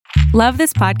Love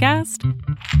this podcast?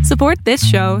 Support this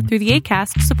show through the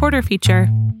Acast supporter feature.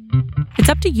 It's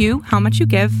up to you how much you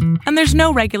give, and there's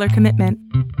no regular commitment.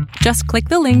 Just click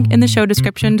the link in the show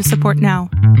description to support now.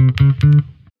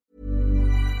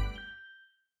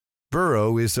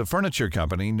 Burrow is a furniture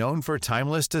company known for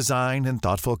timeless design and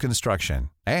thoughtful construction,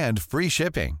 and free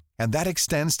shipping, and that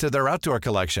extends to their outdoor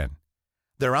collection.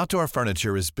 Their outdoor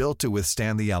furniture is built to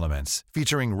withstand the elements,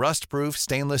 featuring rust-proof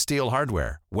stainless steel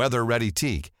hardware, weather-ready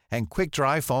teak, and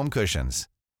quick-dry foam cushions.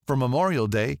 For Memorial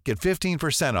Day, get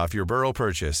 15% off your Burrow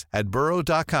purchase at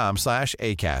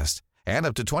burrow.com/ACAST and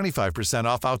up to 25%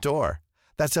 off outdoor.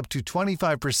 That's up to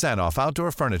 25% off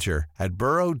outdoor furniture at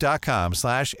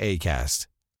burrow.com/ACAST.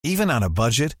 Even on a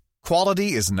budget,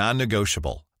 quality is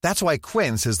non-negotiable. That's why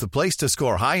Quince is the place to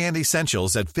score high-end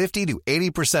essentials at 50 to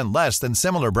 80% less than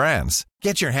similar brands.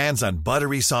 Get your hands on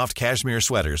buttery soft cashmere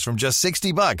sweaters from just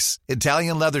 $60,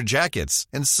 Italian leather jackets,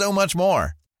 and so much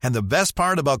more. And the best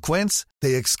part about Quince,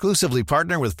 they exclusively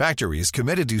partner with factories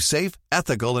committed to safe,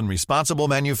 ethical, and responsible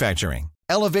manufacturing.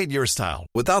 Elevate your style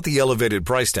without the elevated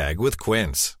price tag with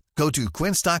Quince. Go to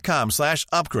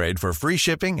quince.com/upgrade for free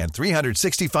shipping and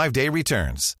 365-day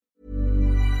returns.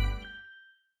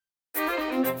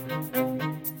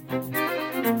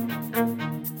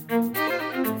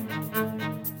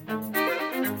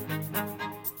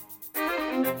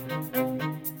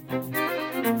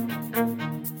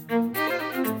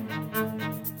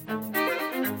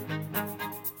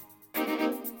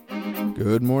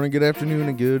 Good morning, good afternoon,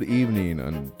 and good evening,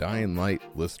 Undying Light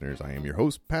listeners. I am your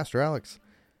host, Pastor Alex.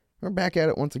 We're back at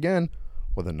it once again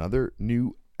with another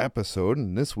new episode,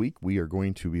 and this week we are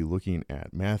going to be looking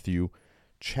at Matthew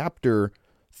chapter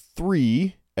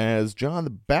 3 as John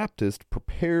the Baptist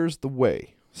prepares the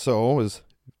way. So, as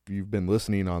you've been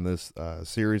listening on this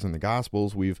series in the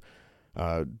Gospels, we've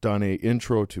done an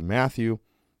intro to Matthew,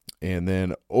 and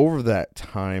then over that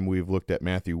time we've looked at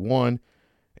Matthew 1,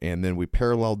 and then we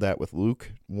paralleled that with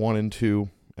Luke 1 and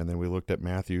 2, and then we looked at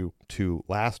Matthew 2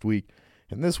 last week.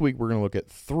 And this week we're going to look at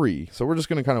 3. So we're just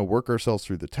going to kind of work ourselves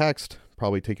through the text,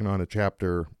 probably taking on a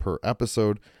chapter per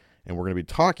episode. And we're going to be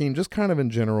talking just kind of in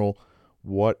general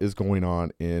what is going on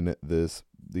in these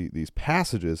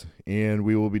passages. And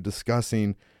we will be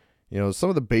discussing, some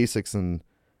of the basics and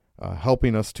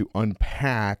helping us to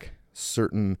unpack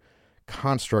certain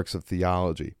constructs of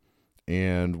theology.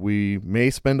 And we may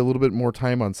spend a little bit more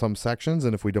time on some sections,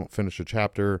 and if we don't finish a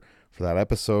chapter for that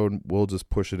episode, we'll just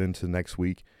push it into next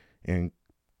week and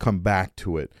come back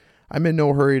to it. I'm in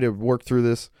no hurry to work through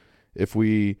this. If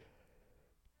we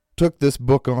took this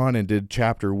book on and did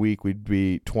chapter a week, we'd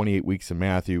be 28 weeks in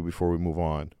Matthew before we move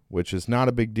on, which is not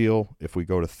a big deal. If we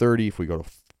go to 30, if we go to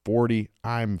 40,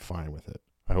 I'm fine with it.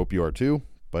 I hope you are too,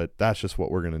 but that's just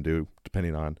what we're going to do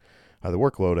depending on the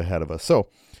workload ahead of us. So,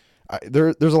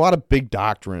 there's a lot of big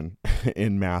doctrine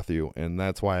in Matthew, and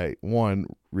that's why, one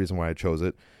reason why I chose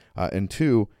it, and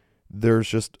two, there's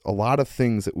just a lot of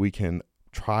things that we can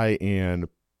try and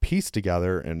piece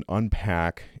together and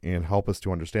unpack and help us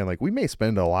to understand. Like, we may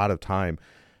spend a lot of time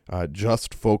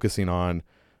just focusing on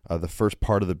the first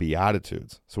part of the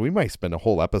Beatitudes, so we might spend a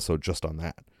whole episode just on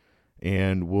that,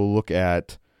 and we'll look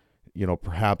at,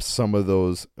 perhaps some of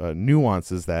those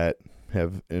nuances that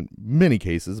have in many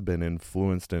cases been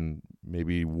influenced and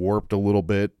maybe warped a little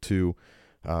bit to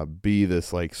be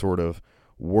this like sort of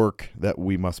work that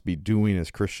we must be doing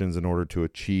as Christians in order to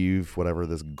achieve whatever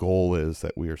this goal is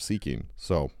that we are seeking.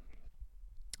 So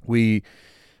we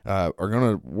are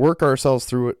going to work ourselves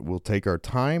through it. We'll take our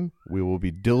time. We will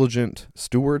be diligent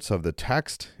stewards of the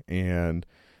text. And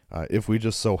if we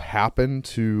just so happen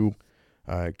to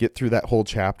get through that whole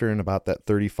chapter in about that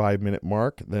 35-minute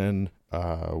mark, then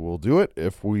we'll do it.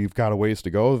 If we've got a ways to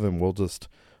go, then we'll just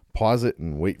pause it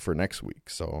and wait for next week.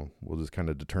 So we'll just kind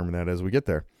of determine that as we get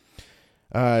there.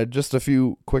 Just a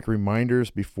few quick reminders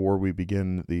before we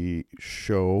begin the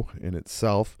show in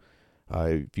itself.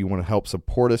 If you want to help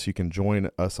support us, you can join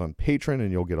us on Patreon,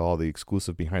 and you'll get all the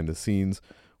exclusive behind-the-scenes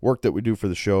work that we do for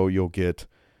the show. You'll get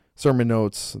sermon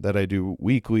notes that I do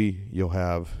weekly. You'll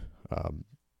have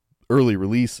early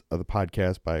release of the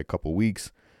podcast by a couple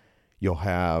weeks. You'll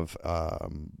have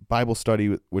Bible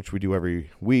study, which we do every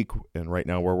week. And right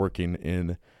now we're working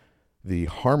in the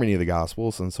harmony of the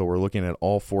Gospels. And so we're looking at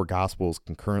all 4 Gospels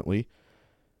concurrently.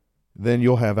 Then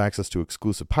you'll have access to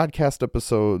exclusive podcast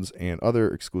episodes and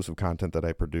other exclusive content that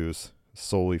I produce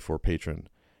solely for Patreon.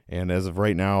 And as of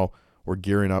right now, we're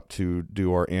gearing up to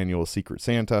do our annual Secret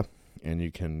Santa. And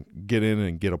you can get in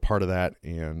and get a part of that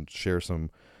and share some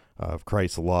of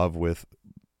Christ's love with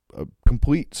a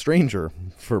complete stranger,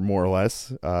 for more or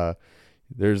less.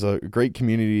 There's a great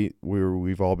community where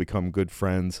we've all become good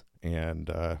friends, And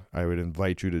I would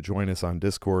invite you to join us on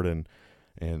Discord and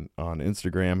on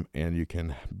Instagram, and you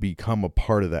can become a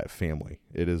part of that family.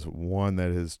 It is one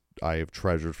that I have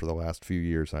treasured for the last few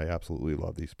years. I absolutely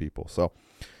love these people. So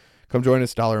come join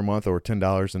us, $1 a month or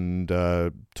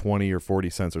 $10.20 or 40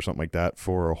 cents or something like that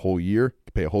for a whole year.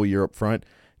 You pay a whole year up front.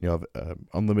 You'll have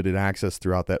unlimited access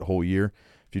throughout that whole year.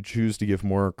 If you choose to give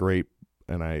more, great.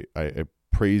 And I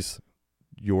praise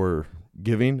your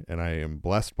giving, and I am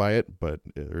blessed by it, but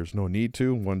there's no need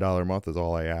to. $1 a month is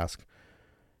all I ask.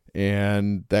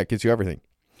 And that gets you everything.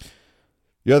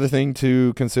 The other thing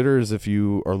to consider is if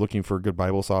you are looking for good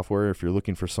Bible software, if you're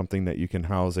looking for something that you can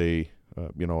house a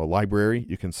library,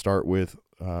 you can start with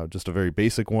just a very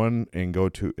basic one and go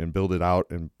to and build it out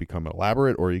and become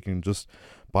elaborate, or you can just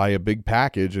buy a big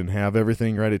package and have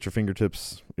everything right at your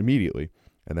fingertips immediately.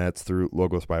 And that's through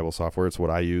Logos Bible Software. It's what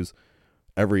I use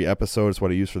every episode. It's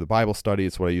what I use for the Bible study.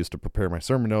 It's what I use to prepare my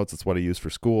sermon notes. It's what I use for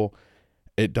school.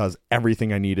 It does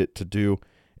everything I need it to do.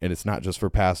 And it's not just for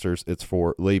pastors. It's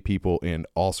for lay people and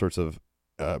all sorts of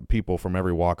people from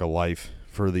every walk of life,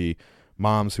 for the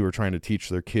moms who are trying to teach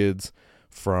their kids,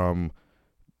 from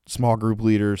small group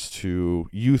leaders to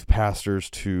youth pastors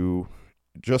to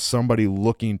just somebody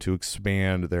looking to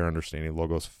expand their understanding.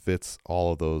 Logos fits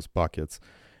all of those buckets.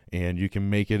 And you can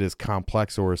make it as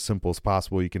complex or as simple as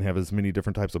possible. You can have as many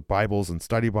different types of Bibles and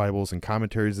study Bibles and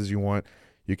commentaries as you want.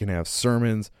 You can have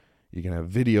sermons. You can have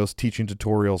videos, teaching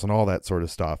tutorials, and all that sort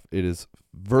of stuff. It is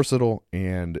versatile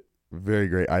and very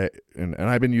great. And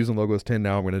I've been using Logos 10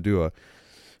 now. I'm going to do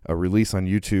a release on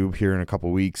YouTube here in a couple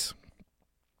weeks.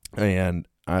 And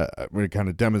I'm going to kind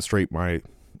of demonstrate my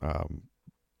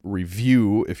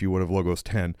review, if you would, of Logos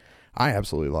 10. I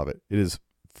absolutely love it. It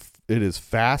is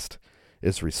fast.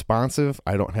 It's responsive.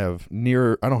 I don't have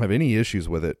any issues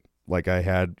with it like I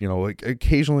had. Like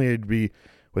occasionally I'd be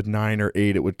with 9 or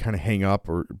 8, it would kind of hang up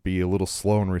or be a little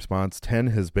slow in response. 10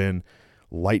 has been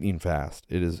lightning fast.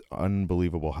 It is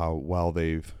unbelievable how well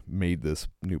they've made this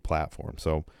new platform.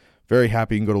 So very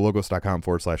happy. You can go to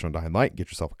logos.com/undyinglight, get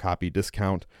yourself a copy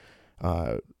discount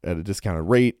at a discounted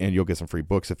rate, and you'll get some free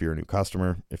books if you're a new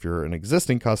customer. If you're an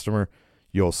existing customer,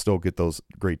 you'll still get those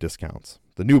great discounts.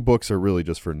 The new books are really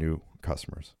just for new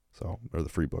customers, or the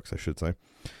free books, I should say.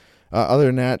 Other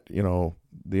than that,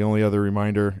 the only other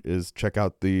reminder is check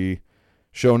out the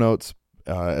show notes.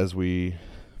 As we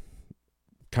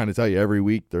kind of tell you every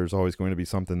week, there's always going to be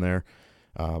something there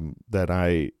that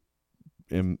I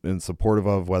am supportive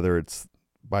of, whether it's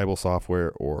Bible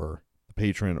software or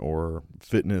Patreon or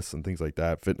fitness and things like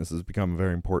that. Fitness has become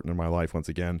very important in my life once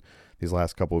again these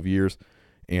last couple of years.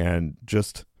 And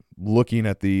just looking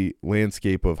at the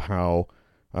landscape of how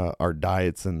our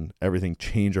diets and everything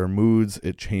change our moods.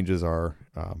 It changes our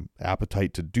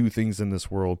appetite to do things in this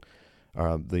world.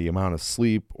 The amount of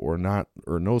sleep or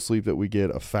no sleep that we get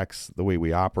affects the way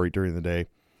we operate during the day.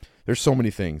 There's so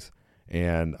many things,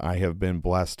 and I have been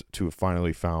blessed to have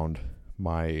finally found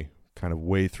my kind of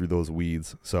way through those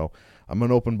weeds. So I'm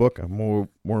an open book. I'm more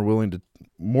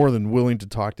than willing to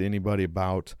talk to anybody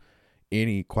about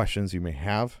any questions you may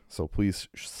have. So please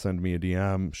send me a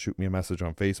DM, shoot me a message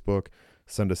on Facebook,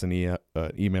 send us an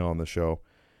email on the show,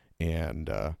 and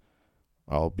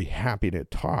I'll be happy to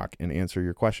talk and answer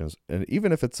your questions. And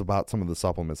even if it's about some of the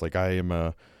supplements, like I am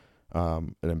an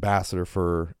ambassador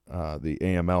for the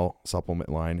AML supplement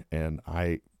line, and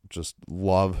I just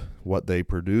love what they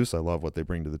produce. I love what they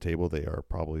bring to the table. They are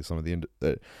probably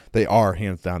they are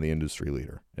hands down the industry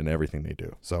leader in everything they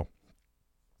do. So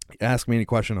ask me any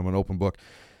question. I'm an open book.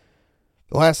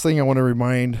 The last thing I want to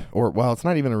remind, it's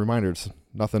not even a reminder, it's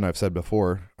nothing I've said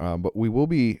before, but we will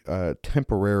be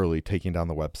temporarily taking down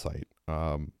the website.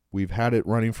 We've had it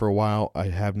running for a while. I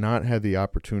have not had the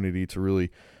opportunity to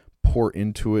really pour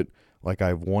into it like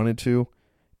I've wanted to,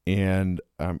 and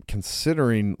I'm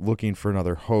considering looking for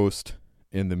another host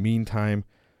in the meantime,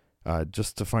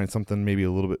 just to find something maybe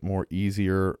a little bit more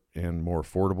easier and more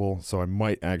affordable. So I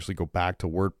might actually go back to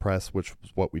WordPress, which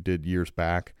was what we did years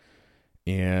back,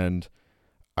 and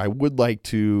I would like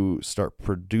to start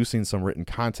producing some written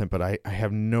content, but I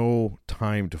have no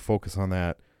time to focus on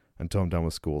that until I'm done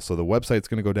with school. So the website's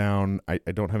going to go down. I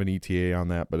don't have an ETA on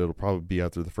that, but it'll probably be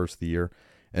after the first of the year,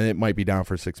 and it might be down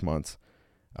for 6 months.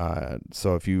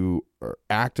 So if you are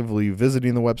actively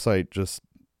visiting the website, just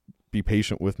be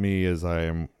patient with me as I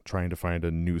am trying to find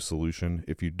a new solution.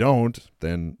 If you don't,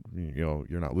 then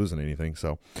you're not losing anything.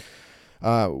 So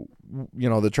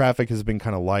the traffic has been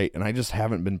kind of light, and I just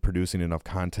haven't been producing enough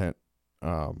content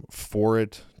for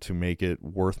it to make it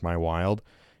worth my while.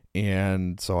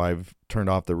 And so I've turned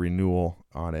off the renewal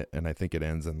on it, and I think it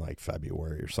ends in like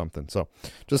February or something. So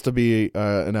just to be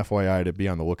an FYI, to be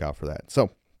on the lookout for that.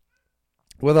 So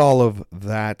with all of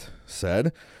that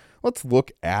said, let's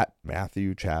look at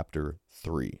Matthew chapter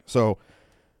 3. So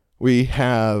we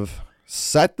have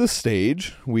set the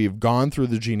stage. We've gone through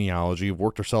the genealogy. We've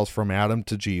worked ourselves from Adam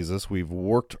to Jesus. We've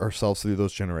worked ourselves through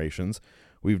those generations.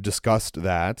 We've discussed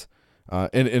that.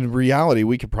 And in reality,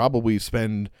 we could probably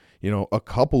spend, a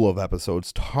couple of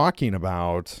episodes talking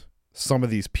about some of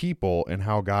these people and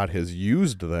how God has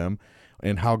used them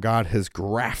and how God has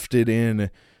grafted in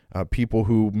people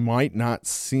who might not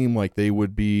seem like they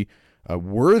would be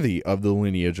worthy of the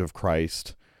lineage of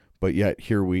Christ, but yet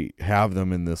here we have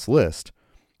them in this list.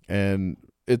 And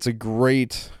it's a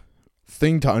great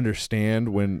thing to understand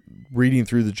when reading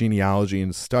through the genealogy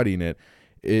and studying it.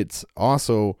 It's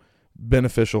also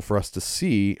beneficial for us to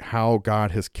see how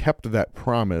God has kept that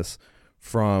promise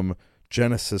from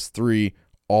Genesis 3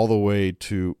 all the way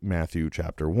to Matthew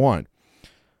chapter 1.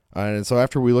 And so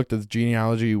after we looked at the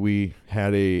genealogy, we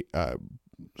had a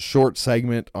short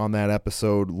segment on that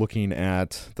episode looking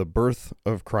at the birth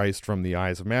of Christ from the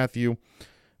eyes of Matthew.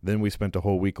 Then we spent a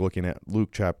whole week looking at Luke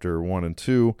chapter 1 and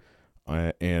 2,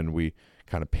 and we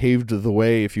kind of paved the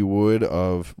way, if you would,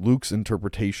 of Luke's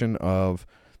interpretation of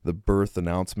the birth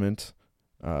announcement,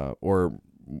 or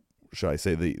should I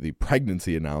say the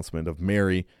pregnancy announcement of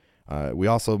Mary. We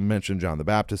also mentioned John the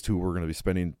Baptist, who we're going to be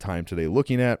spending time today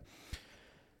looking at.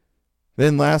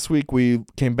 Then last week we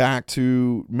came back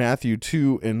to Matthew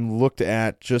 2 and looked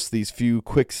at just these few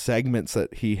quick segments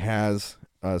that he has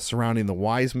surrounding the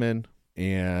wise men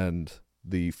and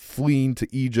the fleeing to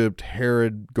Egypt,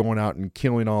 Herod going out and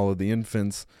killing all of the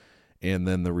infants, and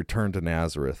then the return to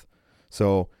Nazareth.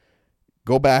 So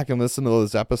go back and listen to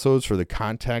those episodes for the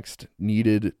context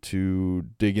needed to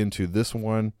dig into this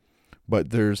one. But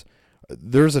there's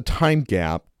a time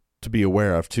gap to be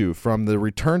aware of too. From the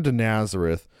return to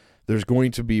Nazareth, there's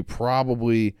going to be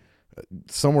probably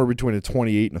somewhere between a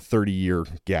 28 and a 30-year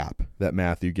gap that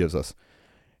Matthew gives us.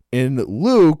 In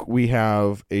Luke, we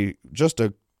have just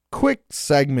a quick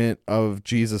segment of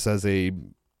Jesus as a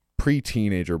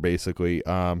pre-teenager, basically.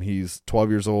 He's 12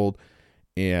 years old,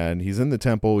 and he's in the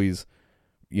temple. He's,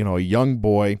 a young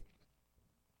boy.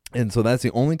 And so that's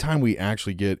the only time we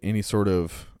actually get any sort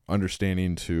of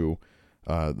understanding to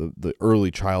the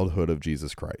early childhood of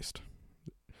Jesus Christ.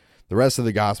 The rest of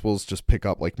the Gospels just pick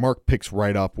up, like Mark picks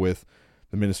right up with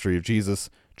the ministry of Jesus.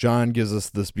 John gives us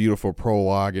this beautiful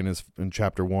prologue in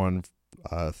chapter 1,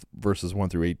 verses 1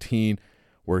 through 18,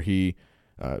 where he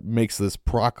makes this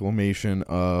proclamation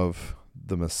of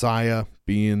the Messiah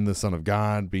being the Son of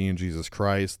God, being Jesus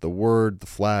Christ, the Word, the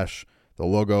flesh, the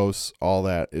Logos, all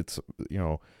that. It's,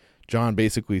 John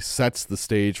basically sets the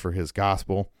stage for his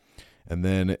gospel. And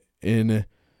then in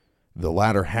the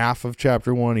latter half of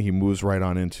chapter 1, he moves right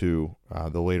on into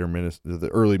the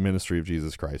early ministry of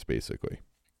Jesus Christ, basically.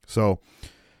 So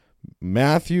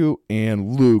Matthew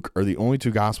and Luke are the only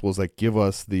two Gospels that give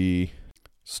us the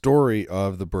story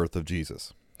of the birth of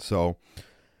Jesus. So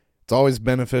it's always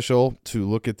beneficial to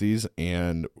look at these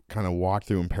and kind of walk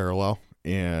through in parallel.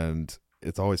 And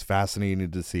it's always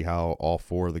fascinating to see how all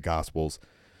four of the Gospels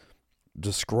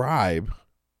describe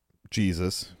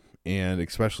Jesus, and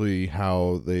especially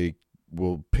how they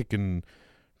will pick and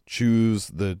choose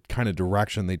the kind of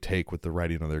direction they take with the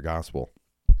writing of their gospel.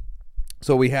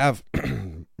 So we have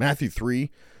Matthew 3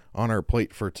 on our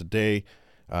plate for today.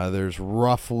 There's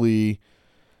roughly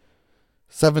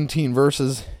 17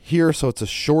 verses here, so it's a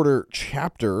shorter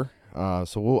chapter.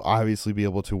 So we'll obviously be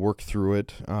able to work through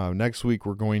it. Next week,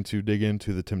 we're going to dig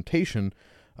into the temptation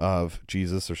of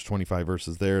Jesus. There's 25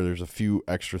 verses there. There's a few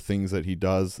extra things that he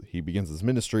does. He begins his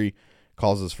ministry,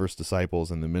 calls his first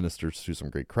disciples, and then ministers to some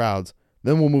great crowds.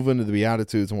 Then we'll move into the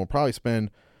Beatitudes, and we'll probably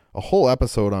spend a whole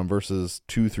episode on verses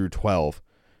 2 through 12.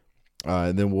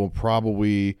 And then we'll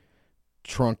probably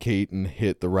truncate and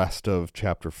hit the rest of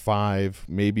chapter 5,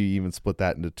 maybe even split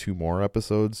that into 2 more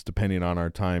episodes, depending on our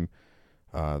time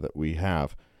that we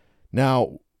have.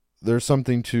 Now, there's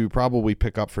something to probably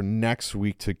pick up for next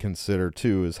week to consider,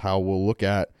 too, is how we'll look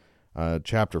at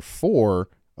chapter 4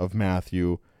 of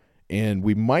Matthew, and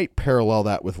we might parallel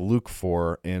that with Luke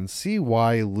 4 and see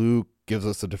why Luke gives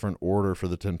us a different order for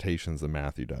the temptations than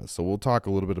Matthew does. So we'll talk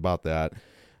a little bit about that.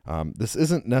 This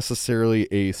isn't necessarily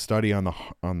a study on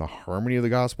the harmony of the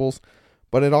Gospels,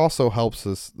 but it also helps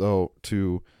us, though,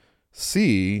 to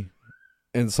see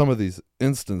in some of these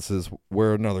instances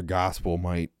where another gospel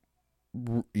might,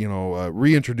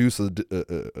 reintroduce an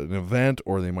event,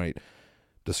 or they might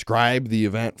describe the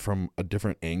event from a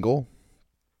different angle.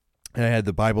 And I had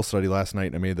the Bible study last night,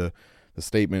 and I made the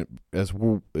statement, as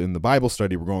we're in the Bible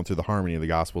study, we're going through the harmony of the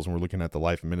Gospels, and we're looking at the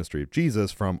life and ministry of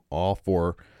Jesus from all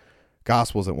 4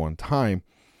 Gospels at one time.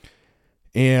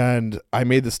 And I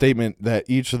made the statement that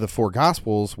each of the four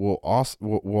Gospels will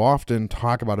often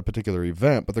talk about a particular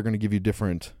event, but they're going to give you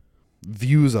different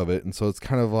views of it. And so it's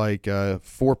kind of like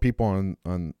four people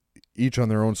on each on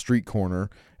their own street corner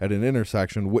at an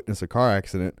intersection witness a car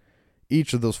accident.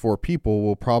 Each of those four people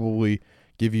will probably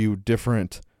give you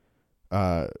different,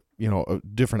 a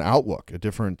different outlook, a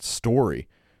different story.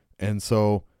 And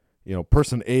so,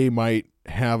 person A might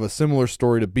have a similar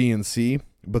story to B and C,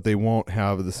 but they won't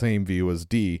have the same view as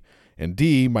D. And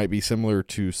D might be similar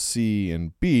to C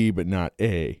and B, but not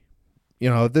A.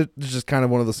 It's just kind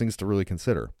of one of those things to really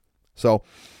consider. So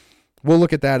we'll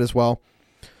look at that as well.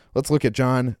 Let's look at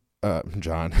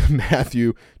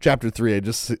Matthew chapter 3. I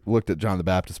just looked at John the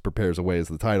Baptist prepares a way as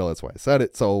the title. That's why I said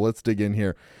it. So let's dig in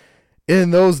here.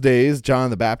 In those days, John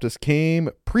the Baptist came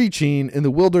preaching in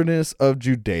the wilderness of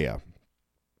Judea.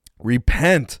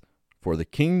 Repent, for the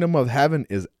kingdom of heaven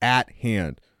is at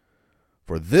hand.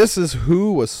 For this is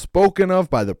who was spoken of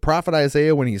by the prophet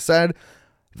Isaiah when he said,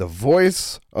 the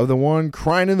voice of the one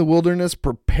crying in the wilderness,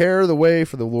 prepare the way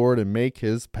for the Lord and make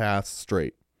his path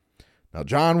straight. Now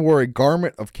John wore a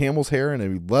garment of camel's hair and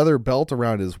a leather belt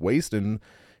around his waist, and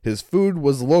his food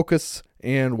was locusts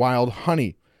and wild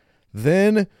honey.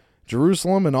 Then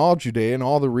Jerusalem and all Judea and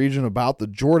all the region about the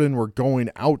Jordan were going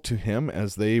out to him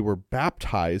as they were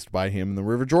baptized by him in the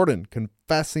river Jordan,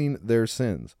 confessing their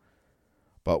sins.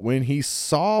 But when he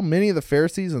saw many of the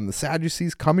Pharisees and the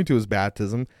Sadducees coming to his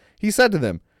baptism, he said to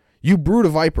them, you brood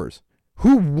of vipers,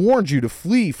 who warned you to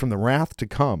flee from the wrath to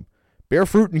come? Bear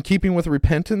fruit in keeping with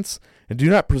repentance, and do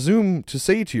not presume to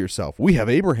say to yourself, we have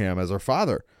Abraham as our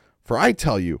father. For I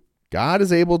tell you, God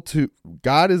is able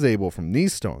from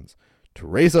these stones to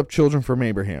raise up children from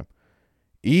Abraham.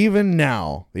 Even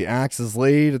now the axe is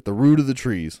laid at the root of the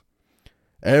trees.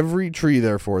 Every tree,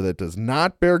 therefore, that does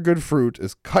not bear good fruit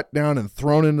is cut down and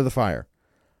thrown into the fire.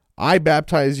 I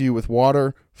baptize you with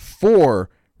water for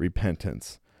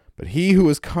repentance, but he who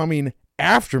is coming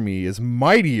after me is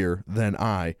mightier than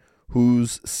I,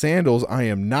 whose sandals I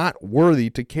am not worthy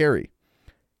to carry.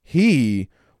 He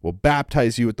will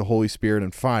baptize you with the Holy Spirit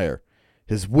and fire.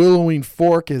 His winnowing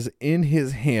fork is in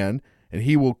his hand, and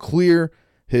he will clear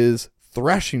his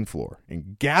threshing floor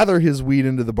and gather his wheat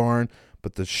into the barn,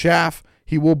 but the chaff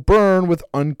he will burn with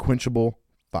unquenchable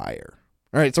fire.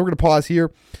 All right, so we're going to pause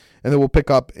here, and then we'll pick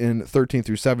up in 13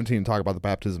 through 17 and talk about the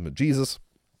baptism of Jesus.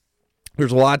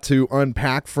 There's a lot to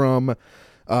unpack from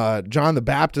John the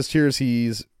Baptist here as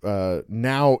he's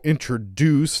now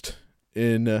introduced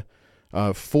in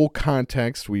full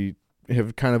context. We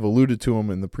have kind of alluded to him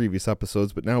in the previous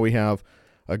episodes, but now we have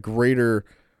a greater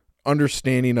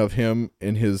understanding of him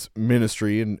in his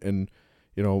ministry. And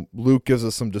Luke gives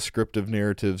us some descriptive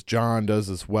narratives. John does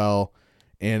as well.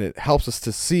 And it helps us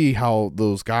to see how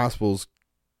those Gospels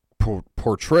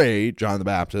portray John the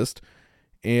Baptist.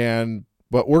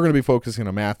 But we're going to be focusing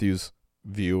on Matthew's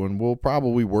view, and we'll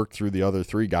probably work through the other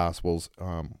three Gospels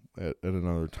at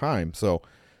another time. So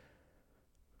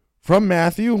from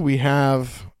Matthew, we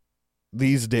have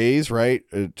these days, right?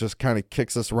 It just kind of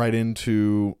kicks us right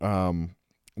into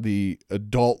the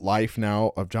adult life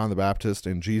now of John the Baptist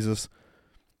and Jesus.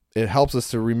 It helps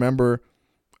us to remember,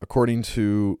 according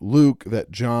to Luke,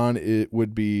 that John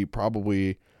would be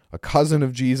probably a cousin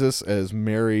of Jesus, as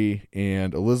Mary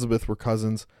and Elizabeth were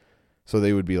cousins. So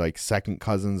they would be like second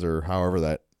cousins, or however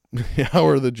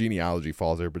the genealogy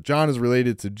falls there. But John is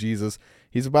related to Jesus.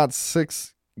 He's about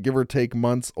 6, give or take,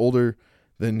 months older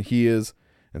than he is.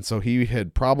 And so he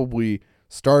had probably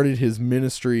started his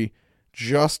ministry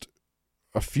just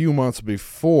a few months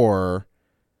before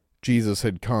Jesus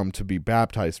had come to be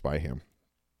baptized by him.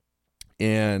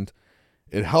 And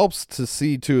it helps to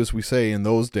see, too, as we say, in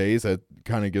those days, that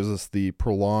kind of gives us the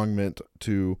prolongment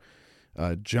to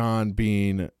John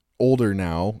being older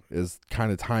now as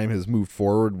kind of time has moved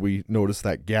forward. We notice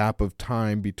that gap of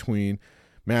time between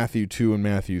Matthew 2 and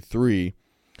Matthew 3.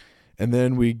 And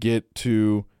then we get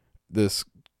to this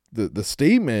the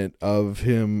statement of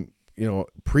him,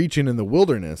 preaching in the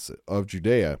wilderness of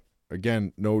Judea.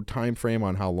 Again, no time frame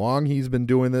on how long he's been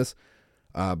doing this,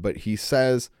 but he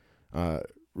says,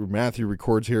 Matthew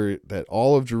records here that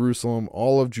all of Jerusalem,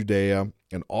 all of Judea,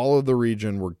 and all of the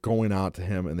region were going out to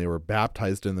him, and they were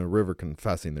baptized in the river,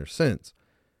 confessing their sins.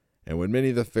 And when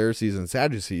many of the Pharisees and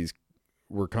Sadducees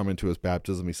were coming to his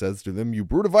baptism, he says to them, you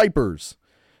brood of vipers.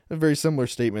 A very similar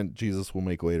statement Jesus will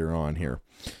make later on here.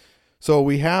 So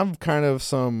we have kind of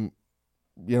some,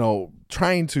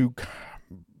 trying to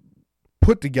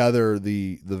put together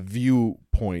the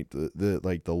viewpoint,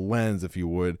 the lens, if you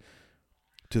would,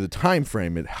 to the time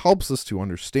frame. It helps us to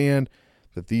understand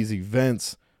that these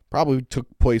events probably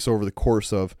took place over the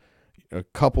course of a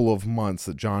couple of months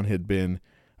that John had been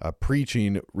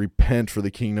preaching, repent for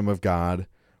the kingdom of God,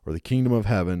 or the kingdom of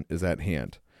heaven is at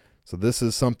hand. So this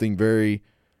is something very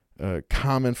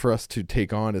common for us to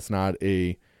take on. It's not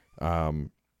an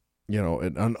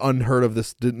unheard of.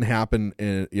 This didn't happen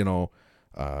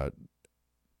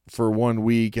for 1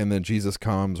 week and then Jesus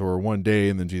comes, or one day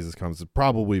and then Jesus comes. It's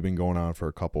probably been going on for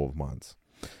a couple of months.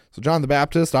 So John the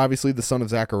Baptist, obviously the son of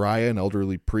Zechariah, an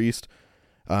elderly priest,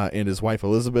 and his wife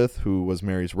Elizabeth, who was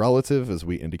Mary's relative, as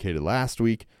we indicated last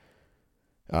week,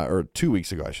 or 2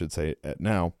 weeks ago, I should say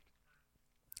now,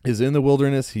 is in the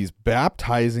wilderness. He's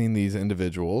baptizing these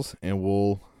individuals, and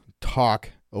we'll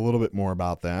talk a little bit more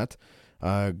about that.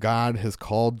 God has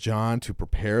called John to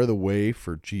prepare the way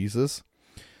for Jesus.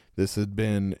 This had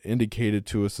been indicated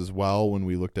to us as well when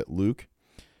we looked at Luke.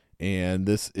 And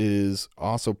this is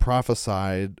also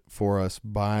prophesied for us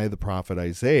by the prophet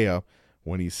Isaiah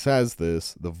when he says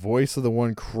this, the voice of the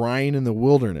one crying in the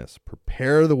wilderness,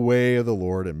 prepare the way of the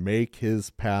Lord and make his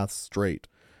path straight.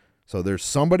 So there's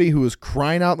somebody who is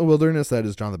crying out in the wilderness. That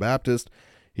is John the Baptist.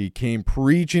 He came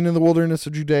preaching in the wilderness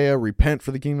of Judea, repent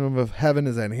for the kingdom of heaven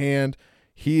is at hand.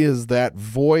 He is that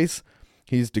voice.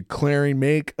 He's declaring,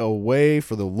 make a way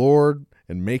for the Lord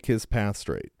and make his path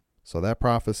straight. So that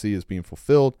prophecy is being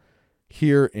fulfilled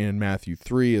here in Matthew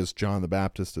 3 as John the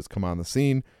Baptist has come on the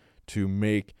scene to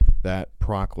make that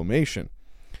proclamation.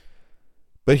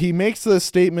 But he makes the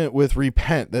statement with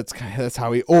repent. That's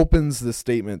how he opens the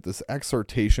statement. This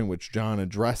exhortation, which John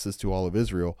addresses to all of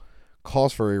Israel,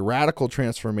 calls for a radical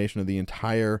transformation of the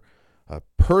entire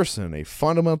person, a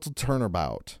fundamental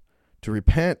turnabout. To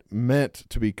repent meant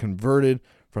to be converted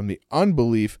from the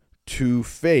unbelief to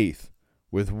faith.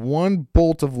 With one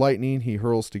bolt of lightning, he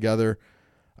hurls together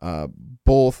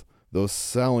both those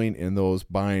selling and those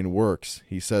buying works.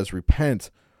 He says, repent.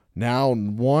 Now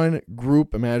one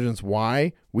group imagines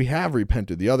why we have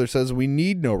repented. The other says we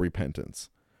need no repentance.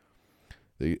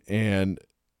 And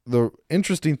the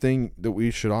interesting thing that we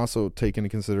should also take into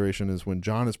consideration is when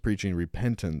John is preaching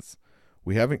repentance,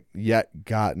 we haven't yet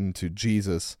gotten to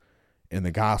Jesus and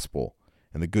the gospel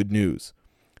and the good news.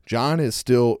 John is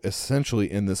still essentially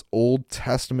in this Old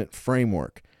Testament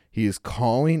framework. He is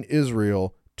calling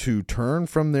Israel to turn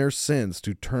from their sins,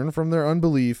 to turn from their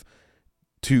unbelief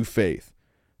to faith.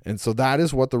 And so that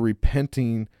is what the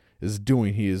repenting is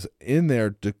doing. He is in there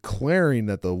declaring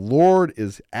that the Lord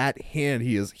is at hand.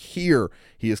 He is here.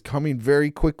 He is coming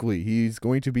very quickly. He's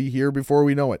going to be here before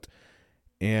we know it.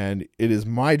 And it is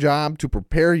my job to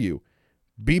prepare you.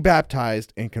 Be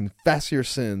baptized and confess your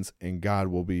sins, and God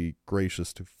will be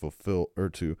gracious to fulfill or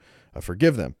to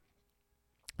forgive them.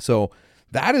 So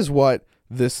that is what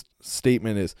this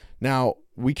statement is. Now,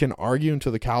 we can argue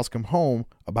until the cows come home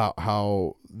about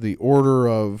how the order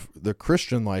of the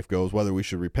Christian life goes, whether we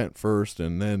should repent first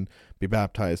and then be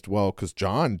baptized. Well, because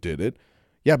John did it.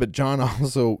 Yeah, but John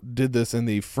also did this in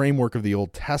the framework of the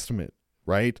Old Testament,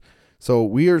 right? So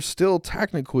we are still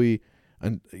technically,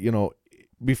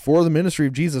 before the ministry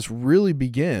of Jesus really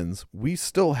begins, we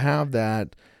still have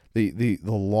that, the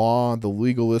law, the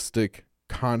legalistic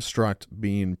construct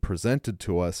being presented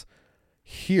to us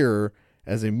here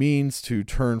as a means to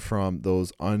turn from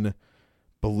those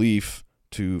unbelief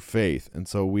to faith. And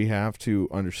so we have to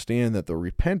understand that the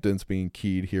repentance being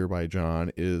keyed here by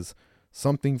John is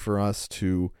something for us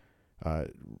to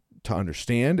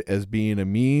understand as being a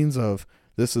means of,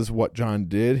 this is what John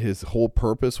did. His whole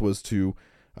purpose was to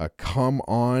come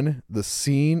on the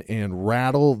scene and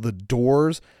rattle the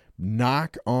doors,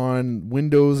 knock on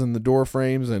windows and the door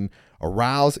frames and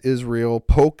arouse Israel,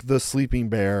 poke the sleeping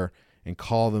bear, and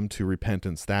call them to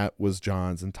repentance. That was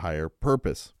John's entire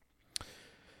purpose.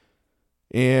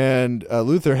 And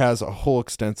Luther has a whole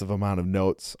extensive amount of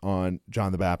notes on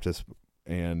John the Baptist,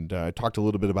 and I talked a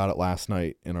little bit about it last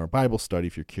night in our Bible study.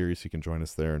 If you're curious, you can join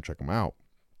us there and check them out.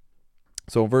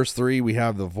 So in verse 3, we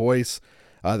have the voice.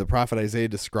 The prophet Isaiah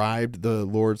described the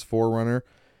Lord's forerunner.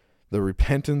 The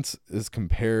repentance is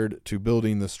compared to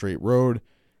building the straight road,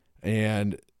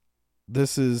 and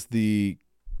this is the,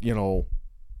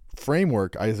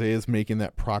 framework. Isaiah is making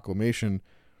that proclamation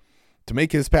to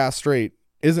make his path straight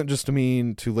isn't just to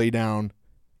mean to lay down,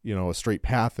 a straight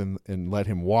path and let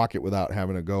him walk it without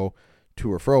having to go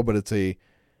to or fro, but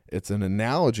it's an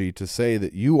analogy to say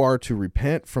that you are to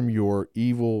repent from your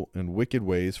evil and wicked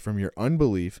ways, from your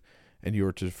unbelief, and you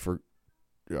are to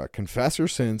confess your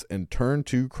sins and turn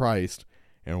to Christ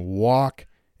and walk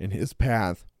in his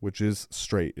path, which is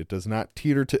straight. It does not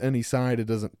teeter to any side. It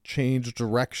doesn't change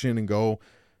direction and go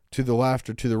to the left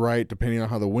or to the right, depending on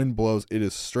how the wind blows. It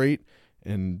is straight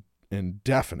and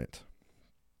definite.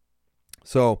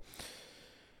 So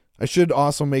I should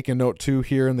also make a note too,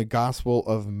 here in the Gospel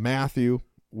of Matthew,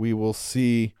 we will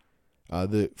see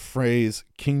the phrase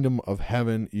kingdom of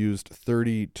heaven used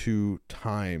 32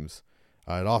 times.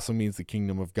 It also means the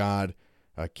kingdom of God.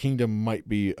 Kingdom might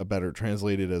be better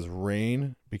translated as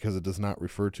reign, because it does not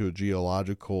refer to a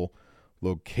geological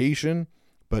location,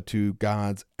 but to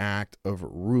God's act of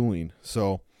ruling.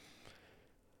 So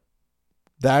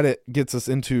that it gets us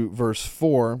into verse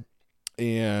 4,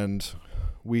 and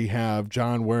we have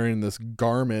John wearing this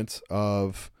garment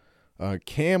of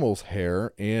camel's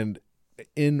hair, and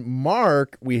in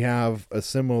Mark we have a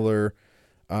similar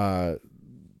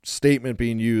statement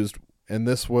being used, and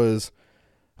this was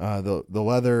the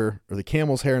leather, or the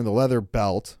camel's hair and the leather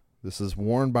belt. This is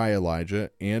worn by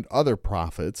Elijah and other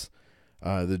prophets.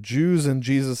 The Jews in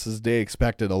Jesus' day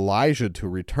expected Elijah to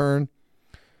return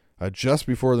just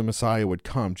before the Messiah would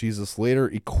come. Jesus later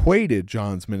equated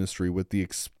John's ministry with the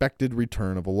expected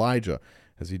return of Elijah,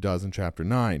 as he does in chapter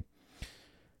 9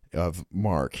 of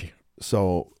Mark.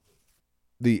 So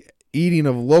the eating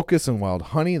of locusts and wild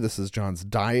honey, this is John's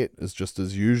diet, is just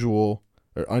as usual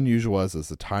or unusual as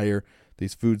his attire.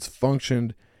 These foods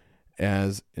functioned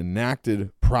as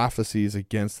enacted prophecies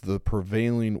against the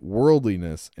prevailing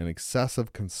worldliness and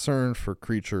excessive concern for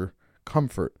creature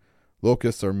comfort.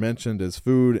 Locusts are mentioned as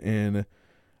food in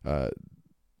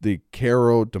the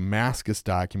Cairo Damascus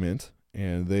document,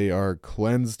 and they are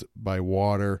cleansed by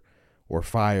water or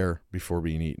fire before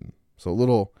being eaten. So a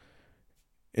little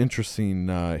interesting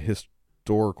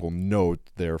historical note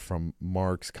there from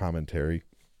Mark's commentary,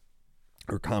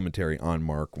 or commentary on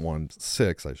Mark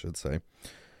 1:6, I should say.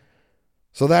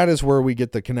 So that is where we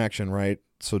get the connection, right?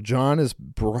 So John is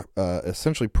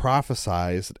essentially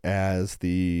prophesied as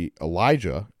the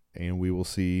Elijah, and we'll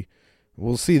see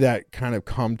that kind of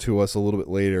come to us a little bit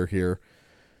later here.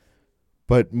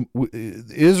 But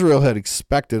Israel had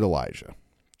expected Elijah.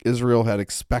 Israel had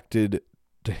expected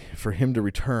for him to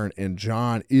return, and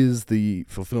John is the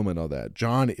fulfillment of that.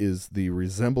 John is the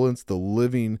resemblance, the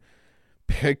living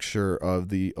picture of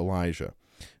the Elijah.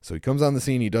 So he comes on the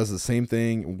scene, he does the same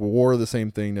thing, wore the same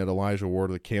thing that Elijah wore,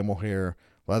 the camel hair,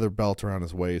 leather belt around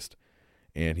his waist,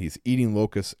 and he's eating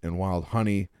locusts and wild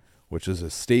honey, which is a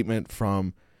statement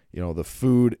from, the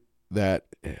food that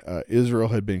Israel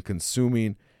had been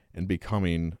consuming and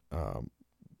becoming,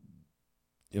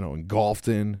 engulfed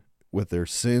in with their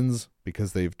sins,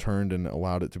 because they've turned and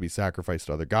allowed it to be sacrificed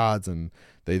to other gods, and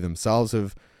they themselves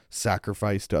have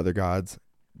sacrificed to other gods.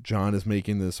 John is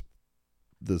making this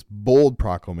bold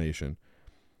proclamation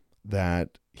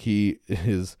that he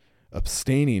is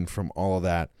abstaining from all of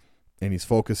that, and he's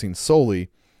focusing solely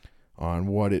on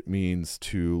what it means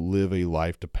to live a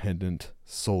life dependent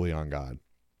solely on God.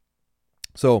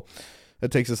 So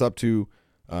that takes us up to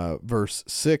verse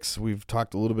 6. We've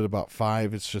talked a little bit about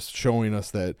 5. It's just showing us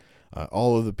that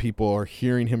all of the people are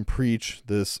hearing him preach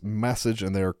this message,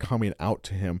 and they're coming out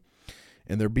to him,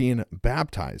 and they're being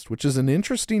baptized, which is an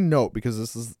interesting note, because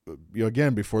this is,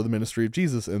 again, before the ministry of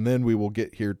Jesus, and then we will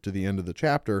get here to the end of the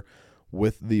chapter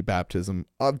with the baptism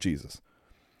of Jesus.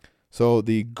 So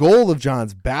the goal of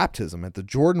John's baptism at the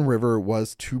Jordan River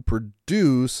was to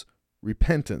produce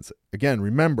repentance. Again,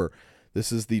 remember,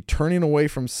 this is the turning away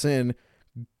from sin,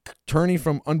 turning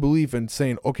from unbelief, and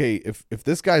saying, okay, if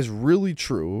this guy's really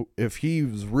true, if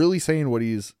he's really saying what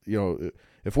he's,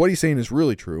 if what he's saying is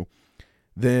really true,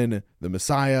 then the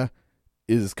Messiah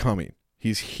is coming.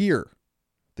 He's here.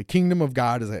 The kingdom of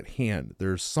God is at hand.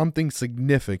 There's something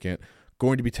significant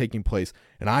going to be taking place,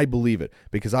 and I believe it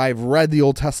because I've read the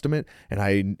Old Testament, and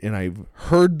I've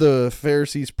heard the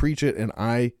Pharisees preach it, and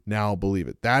I now believe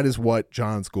it. That is what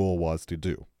John's goal was to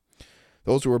do.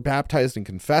 Those who were baptized and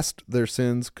confessed their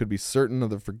sins could be certain of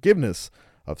the forgiveness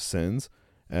of sins,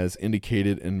 as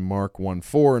indicated in Mark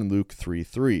 1:4 and Luke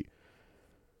 3:3.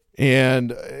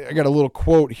 And I got a little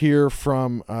quote here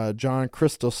from John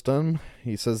Chrysostom.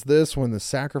 He says this: when the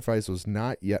sacrifice was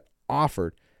not yet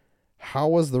offered, how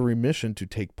was the remission to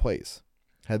take place?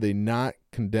 Had they not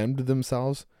condemned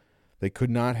themselves, they could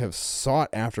not have sought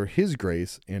after his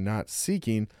grace, and not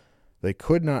seeking, they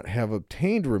could not have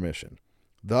obtained remission.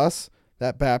 Thus,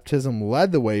 that baptism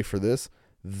led the way for this.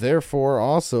 Therefore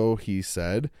also he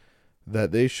said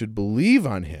that they should believe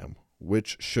on him,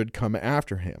 which should come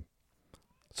after him.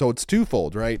 So it's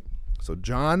twofold, right? So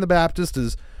John the Baptist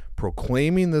is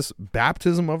proclaiming this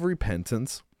baptism of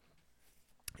repentance,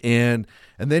 and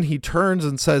then he turns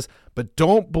and says, but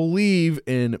don't believe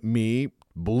in me,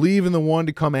 believe in the one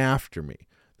to come after me.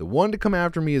 The one to come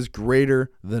after me is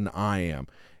greater than I am,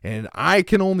 and I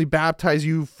can only baptize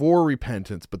you for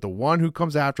repentance, but the one who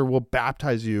comes after will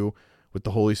baptize you with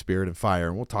the Holy Spirit and fire,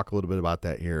 and we'll talk a little bit about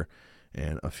that here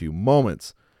in a few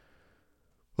moments.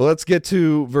 Well, let's get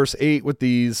to verse 8 with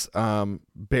these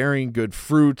bearing good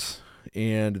fruit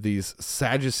and these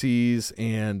Sadducees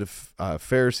and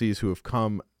Pharisees who have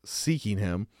come seeking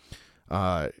him.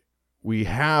 We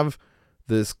have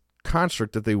this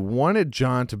construct that they wanted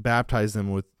John to baptize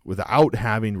them without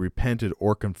having repented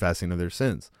or confessing of their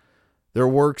sins. Their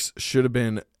works should have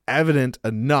been evident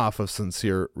enough of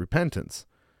sincere repentance.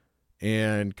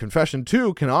 And confession,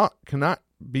 too, cannot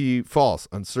be false,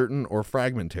 uncertain, or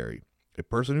fragmentary. A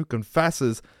person who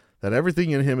confesses that everything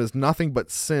in him is nothing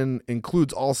but sin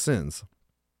includes all sins,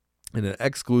 and it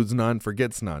excludes none,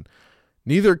 forgets none.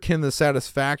 Neither can the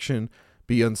satisfaction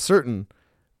be uncertain,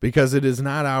 because it is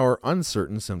not our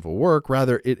uncertain sinful work.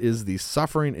 Rather, it is the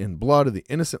suffering and blood of the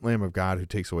innocent Lamb of God who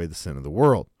takes away the sin of the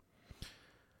world.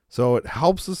 So it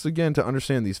helps us again to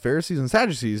understand these Pharisees and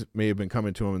Sadducees may have been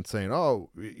coming to him and saying, oh,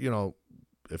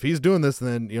 if he's doing this,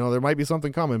 then, there might be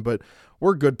something coming, but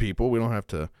we're good people. We don't have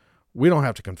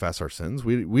to confess our sins.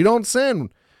 We don't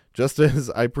sin. Just as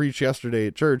I preached yesterday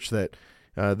at church that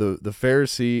the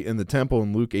Pharisee in the temple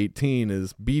in Luke 18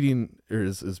 is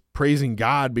is praising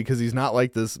God because he's not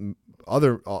like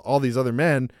all these other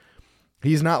men.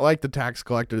 He's not like the tax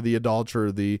collector, the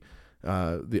adulterer, the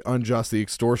unjust, the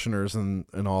extortioners,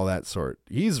 and all that sort.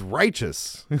 He's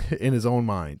righteous in his own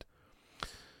mind.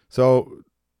 So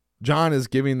John is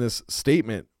giving this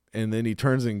statement, and then he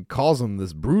turns and calls them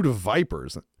this brood of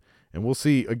vipers. And we'll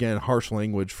see, again, harsh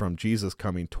language from Jesus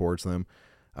coming towards them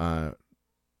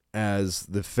as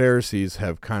the Pharisees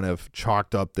have kind of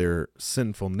chalked up their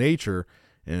sinful nature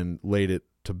and laid it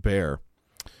to bear.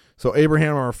 So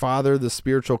Abraham, our father, the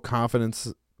spiritual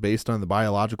confidence based on the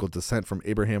biological descent from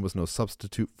Abraham was no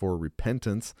substitute for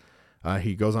repentance.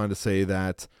 He goes on to say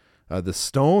that the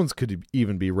stones could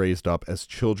even be raised up as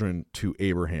children to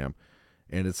Abraham.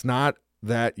 And it's not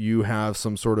that you have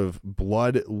some sort of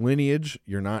blood lineage.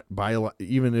 You're not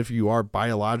even if you are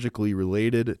biologically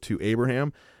related to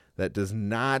Abraham, that does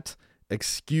not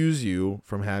excuse you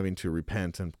from having to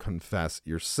repent and confess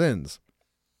your sins.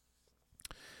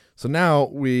 So now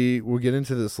we will get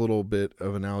into this little bit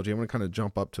of analogy. I'm going to kind of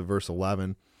jump up to verse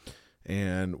 11,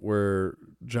 and where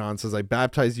John says, I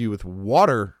baptize you with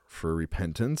water for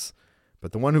repentance,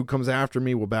 but the one who comes after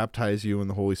me will baptize you in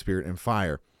the Holy Spirit and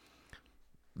fire.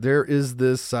 There is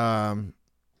this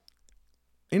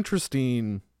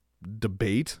interesting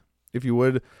debate, if you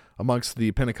would, amongst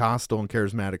the Pentecostal and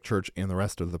Charismatic church and the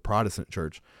rest of the Protestant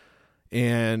church.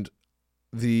 And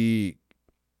the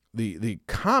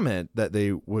comment that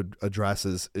they would address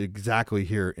is exactly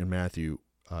here in Matthew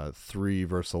 3,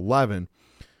 verse 11,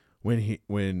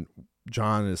 when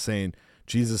John is saying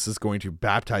Jesus is going to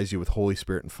baptize you with Holy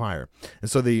Spirit and fire. And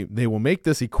so they will make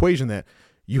this equation that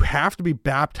you have to be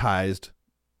baptized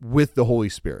with the Holy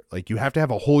Spirit. Like, you have to have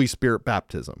a Holy Spirit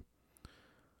baptism.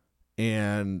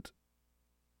 And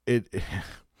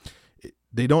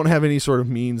they don't have any sort of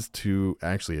means to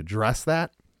actually address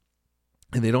that,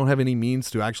 and they don't have any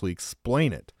means to actually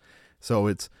explain it. So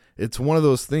it's one of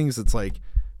those things that's like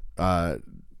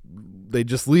they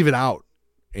just leave it out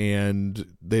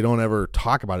and they don't ever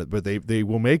talk about it, but they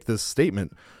will make this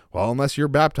statement, well, unless you're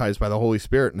baptized by the Holy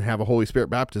Spirit and have a Holy Spirit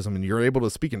baptism and you're able to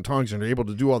speak in tongues and you're able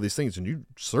to do all these things, and you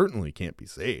certainly can't be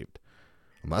saved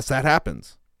unless that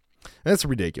happens. And that's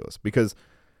ridiculous, because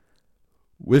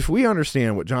if we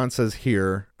understand what John says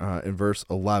here in verse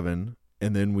 11,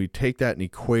 and then we take that and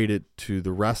equate it to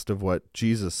the rest of what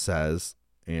Jesus says,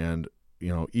 and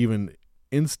even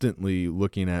instantly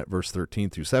looking at verse 13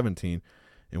 through 17,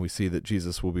 and we see that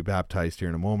Jesus will be baptized here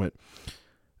in a moment,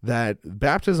 that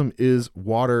baptism is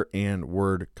water and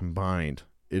word combined.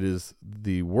 It is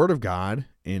the word of God,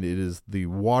 and it is the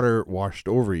water washed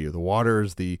over you. The water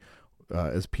is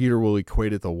as Peter will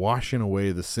equate it, the washing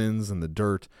away the sins and the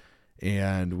dirt,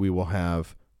 and we will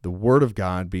have the word of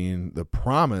God being the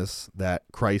promise that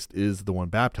Christ is the one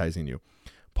baptizing you.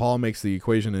 Paul makes the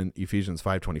equation in Ephesians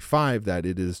 5:25 that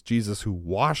it is Jesus who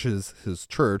washes his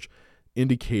church,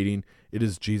 indicating it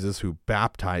is Jesus who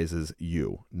baptizes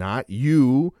you, not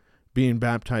you being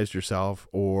baptized yourself,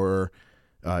 or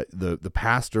the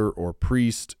pastor or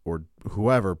priest or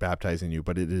whoever baptizing you,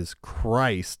 but it is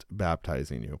Christ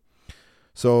baptizing you.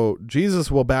 So Jesus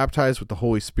will baptize with the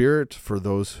Holy Spirit for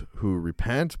those who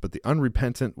repent, but the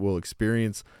unrepentant will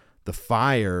experience the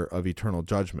fire of eternal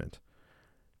judgment.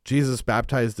 Jesus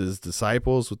baptized his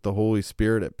disciples with the Holy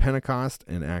Spirit at Pentecost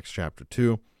in Acts chapter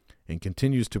 2, and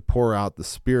continues to pour out the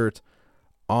Spirit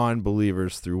on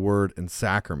believers through word and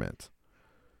sacrament.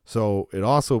 So it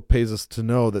also pays us to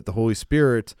know that the Holy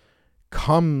Spirit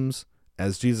comes,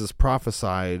 as Jesus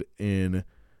prophesied in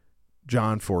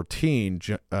John 14.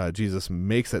 Jesus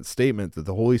makes that statement that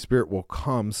the Holy Spirit will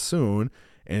come soon,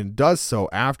 and does so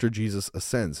after Jesus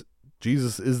ascends.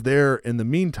 Jesus is there in the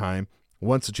meantime.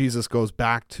 Once Jesus goes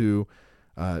back to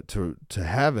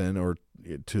heaven, or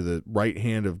to the right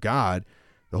hand of God,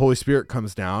 the Holy Spirit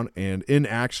comes down, and in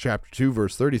Acts chapter 2,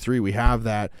 verse 33, we have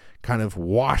that kind of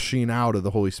washing out of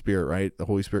the Holy Spirit, right? The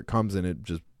Holy Spirit comes and it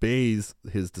just bathes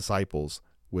his disciples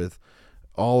with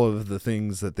all of the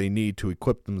things that they need to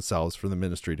equip themselves for the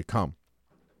ministry to come.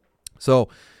 So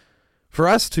for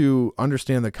us to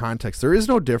understand the context, there is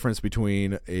no difference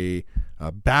between a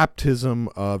baptism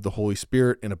of the Holy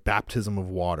Spirit and a baptism of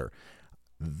water.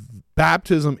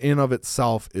 Baptism in of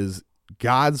itself is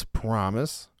God's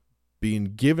promise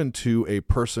being given to a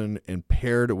person and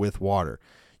paired with water.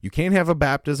 You can't have a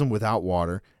baptism without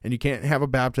water, and you can't have a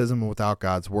baptism without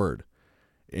God's word.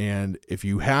 And if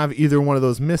you have either one of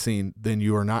those missing, then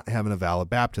you are not having a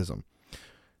valid baptism.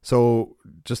 So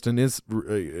just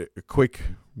a quick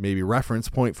maybe reference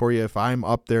point for you. If I'm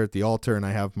up there at the altar and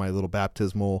I have my little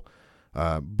baptismal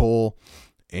bowl,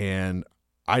 and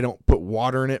I don't put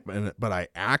water in it, but I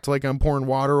act like I'm pouring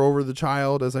water over the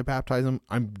child as I baptize him,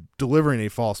 I'm delivering a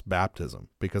false baptism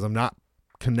because I'm not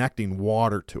connecting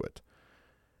water to it.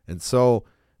 And so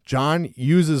John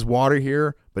uses water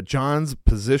here, but John's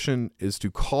position is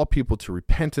to call people to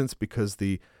repentance because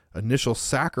the initial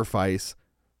sacrifice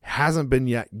hasn't been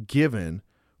yet given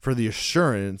for the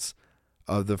assurance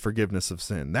of the forgiveness of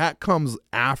sin. That comes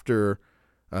after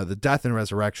the death and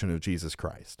resurrection of Jesus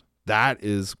Christ. That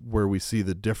is where we see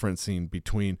the differencing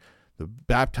between the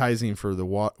baptizing for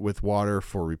with water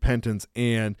for repentance,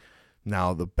 and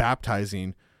now the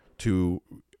baptizing to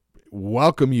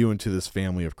welcome you into this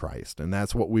family of Christ. And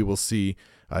that's what we will see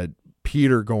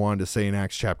Peter go on to say in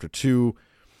Acts chapter 2,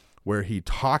 where he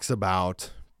talks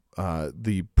about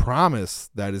the promise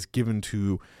that is given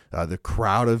to the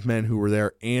crowd of men who were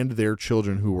there and their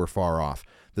children who were far off.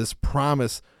 This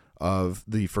promise of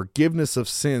the forgiveness of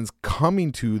sins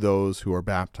coming to those who are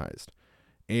baptized.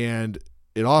 And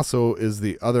it also is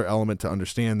the other element to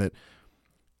understand that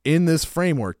in this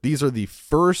framework, these are the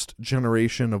first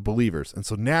generation of believers. And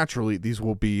so naturally, these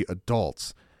will be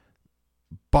adults.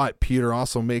 But Peter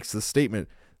also makes the statement,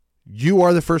 you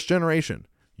are the first generation.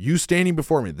 You standing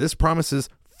before me. This promise is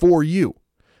for you.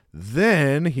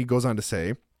 Then he goes on to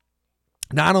say,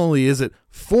 not only is it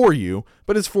for you,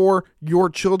 but it's for your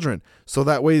children. So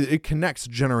that way it connects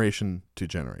generation to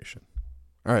generation.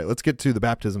 All right, let's get to the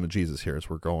baptism of Jesus here as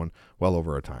we're going well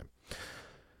over our time.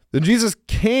 Then Jesus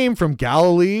came from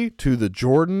Galilee to the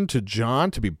Jordan to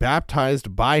John to be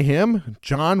baptized by him.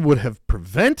 John would have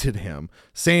prevented him,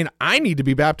 saying, I need to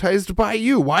be baptized by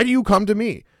you. Why do you come to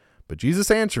me? But Jesus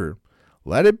answered,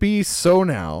 let it be so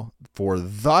now, for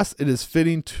thus it is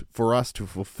fitting for us to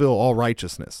fulfill all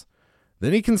righteousness.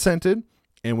 Then he consented,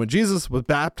 and when Jesus was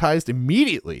baptized,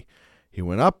 immediately he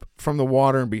went up from the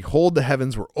water, and behold, the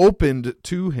heavens were opened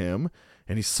to him,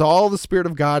 and he saw the Spirit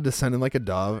of God descending like a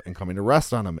dove and coming to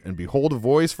rest on him. And behold, a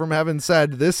voice from heaven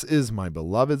said, this is my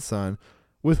beloved Son,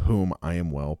 with whom I am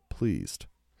well pleased.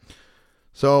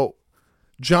 So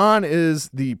John is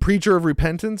the preacher of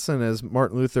repentance, and as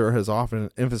Martin Luther has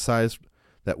often emphasized,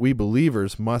 that we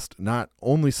believers must not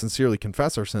only sincerely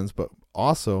confess our sins, but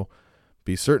also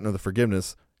be certain of the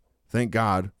forgiveness. Thank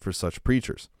God for such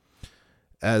preachers.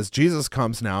 As Jesus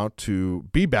comes now to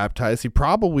be baptized, he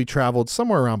probably traveled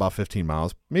somewhere around about 15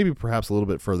 miles, maybe perhaps a little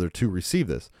bit further to receive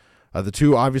this. The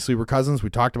two obviously were cousins.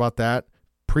 We talked about that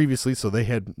previously, so they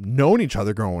had known each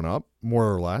other growing up,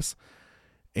 more or less.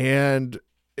 And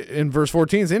in verse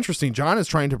 14, it's interesting. John is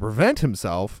trying to prevent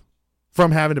himself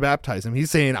from having to baptize him.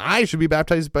 He's saying, I should be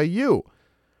baptized by you.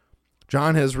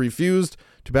 John has refused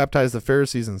to baptize the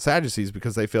Pharisees and Sadducees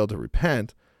because they failed to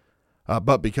repent.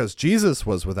 But because Jesus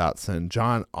was without sin,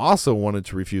 John also wanted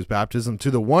to refuse baptism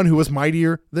to the one who was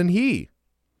mightier than he.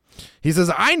 He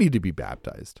says, I need to be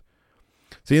baptized.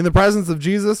 See, in the presence of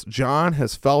Jesus, John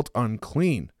has felt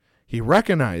unclean. He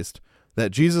recognized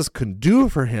that Jesus could do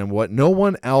for him what no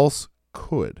one else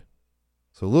could.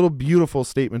 So a little beautiful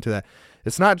statement to that.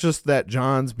 It's not just that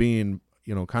John's being,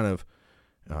 kind of,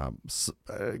 I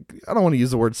don't want to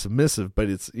use the word submissive, but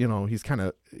it's, he's kind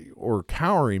of, or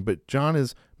cowering, but John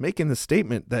is making the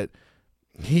statement that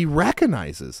he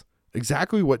recognizes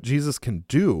exactly what Jesus can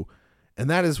do, and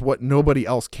that is what nobody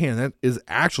else can. That is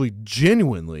actually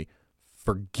genuinely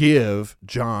forgive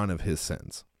John of his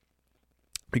sins.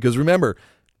 Because remember,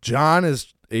 John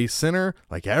is a sinner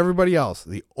like everybody else.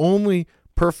 The only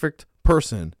perfect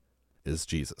person is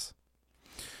Jesus.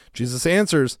 Jesus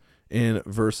answers in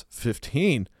verse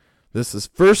 15. This is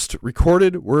first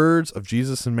recorded words of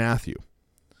Jesus in Matthew.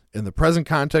 In the present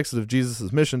context of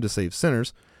Jesus' mission to save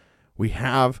sinners, we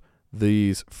have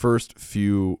these first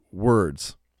few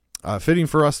words. Fitting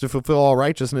for us to fulfill all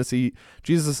righteousness,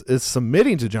 Jesus is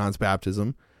submitting to John's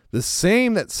baptism, the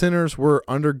same that sinners were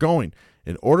undergoing,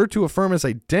 in order to affirm his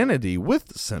identity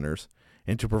with sinners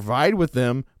and to provide with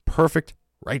them perfect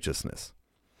righteousness.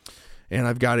 And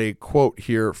I've got a quote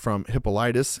here from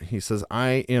Hippolytus. He says,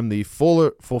 I am the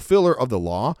fulfiller of the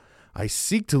law. I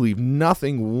seek to leave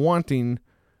nothing wanting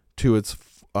to its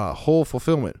whole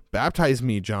fulfillment. Baptize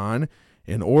me, John,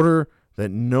 in order that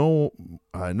no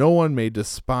one may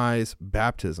despise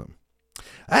baptism.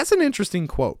 That's an interesting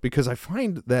quote, because I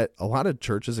find that a lot of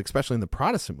churches, especially in the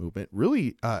Protestant movement,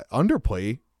 really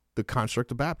underplay the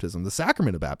construct of baptism, the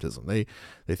sacrament of baptism. They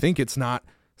think it's not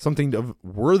something of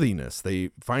worthiness. They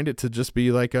find it to just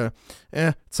be like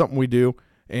it's something we do,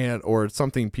 or it's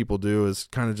something people do is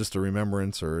kind of just a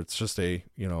remembrance, or it's just a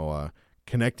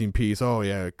connecting piece. Oh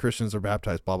yeah, Christians are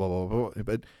baptized, blah blah blah blah.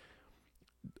 But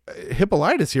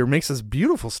Hippolytus here makes this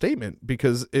beautiful statement,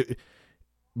 because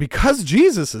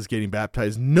Jesus is getting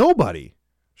baptized, nobody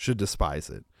should despise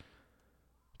it.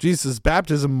 Jesus'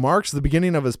 baptism marks the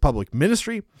beginning of his public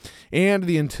ministry and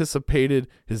the anticipated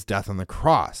his death on the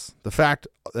cross. The fact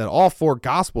that all four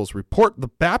Gospels report the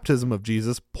baptism of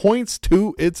Jesus points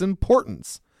to its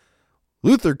importance.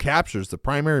 Luther captures the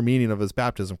primary meaning of his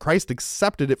baptism. Christ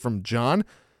accepted it from John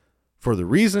for the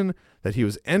reason that he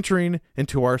was entering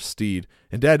into our stead,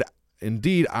 and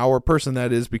indeed our person,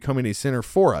 that is, becoming a sinner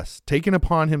for us, taking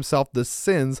upon himself the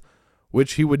sins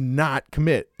which he would not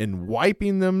commit, and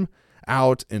wiping them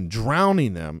out and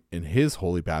drowning them in his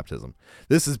holy baptism.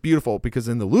 This is beautiful, because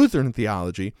in the Lutheran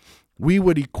theology, we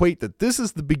would equate that this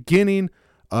is the beginning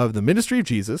of the ministry of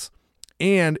Jesus,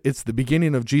 and it's the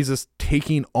beginning of Jesus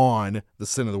taking on the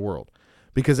sin of the world.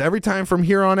 Because every time from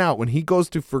here on out, when he goes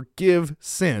to forgive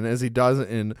sin, as he does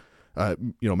in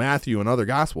Matthew and other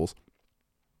Gospels,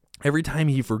 every time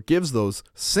he forgives those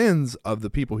sins of the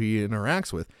people he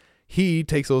interacts with, he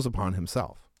takes those upon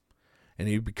himself, and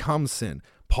he becomes sin.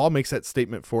 Paul makes that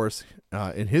statement for us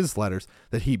in his letters,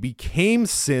 that he became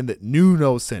sin that knew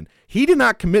no sin. He did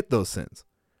not commit those sins.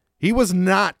 He was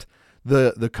not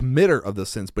the committer of those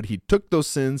sins, but he took those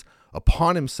sins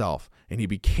upon himself, and he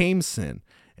became sin,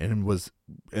 and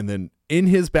then in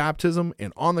his baptism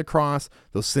and on the cross,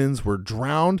 those sins were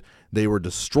drowned, they were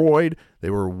destroyed, they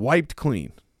were wiped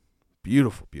clean.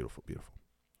 Beautiful, beautiful, beautiful.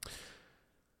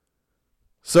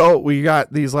 So we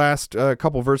got these last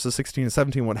couple verses, 16 and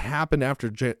 17. What happened after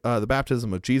the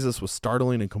baptism of Jesus was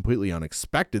startling and completely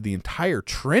unexpected. The entire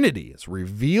Trinity is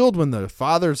revealed when the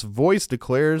Father's voice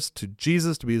declares to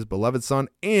Jesus to be his beloved Son,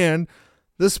 and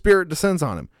the Spirit descends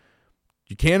on him.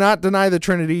 You cannot deny the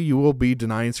Trinity. You will be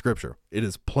denying Scripture. It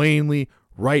is plainly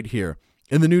right here.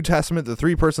 In the New Testament, the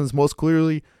three persons most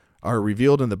clearly are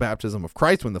revealed in the baptism of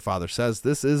Christ, when the Father says,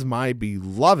 "This is my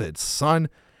beloved Son,"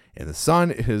 and the Son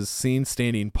is seen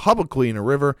standing publicly in a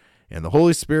river, and the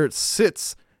Holy Spirit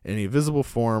sits in a visible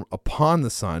form upon the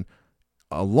Son,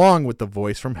 along with the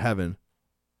voice from heaven.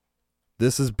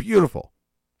 This is beautiful,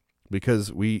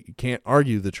 because we can't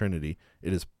argue the Trinity.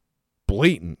 It is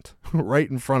blatant right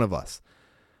in front of us.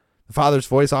 The Father's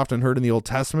voice, often heard in the Old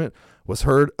Testament, was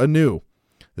heard anew.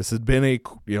 This had been a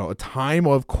time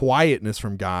of quietness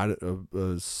from God,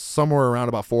 somewhere around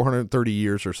about 430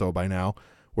 years or so by now,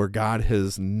 where God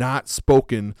has not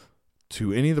spoken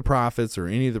to any of the prophets or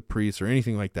any of the priests or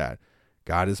anything like that.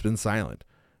 God has been silent.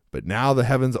 But now the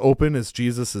heavens open as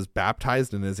Jesus is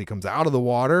baptized, and as he comes out of the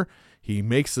water, he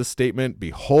makes the statement,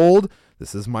 "Behold,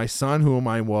 this is my Son, whom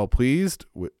I am well pleased.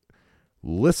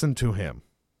 Listen to him."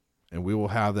 And we will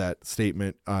have that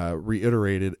statement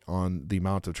reiterated on the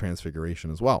Mount of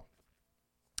Transfiguration as well.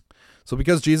 So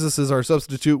because Jesus is our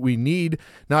substitute, we need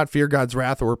not fear God's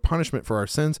wrath or punishment for our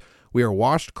sins. We are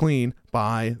washed clean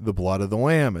by the blood of the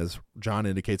Lamb, as John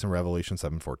indicates in Revelation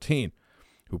 7:14,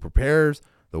 who prepared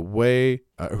the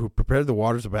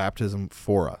waters of baptism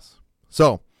for us.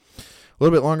 So a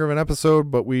little bit longer of an episode,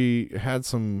 but we had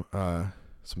some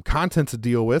content to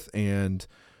deal with, and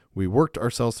we worked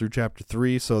ourselves through chapter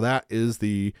 3. So that is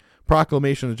the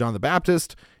proclamation of John the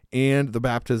Baptist and the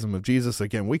baptism of Jesus.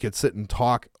 Again, we could sit and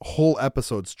talk whole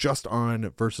episodes just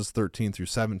on verses 13 through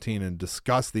 17 and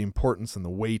discuss the importance and the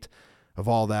weight of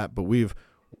all that. But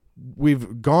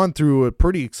we've gone through a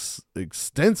pretty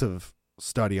extensive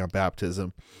study on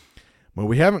baptism, but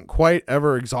we haven't quite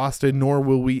ever exhausted, nor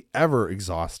will we ever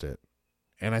exhaust it.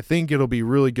 And I think it'll be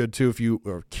really good too, if you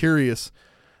are curious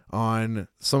on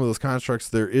some of those constructs.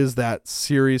 There is that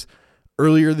series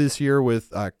earlier this year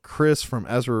with Chris from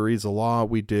Ezra Reads the Law.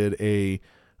 We did a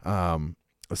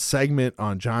segment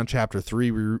on John chapter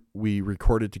 3. We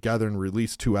recorded together and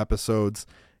released 2 episodes,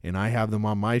 and I have them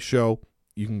on my show.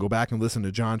 You can go back and listen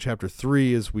to John chapter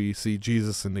 3 as we see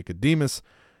Jesus and Nicodemus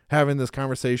having this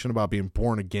conversation about being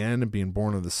born again and being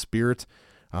born of the Spirit.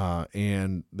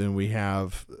 And then we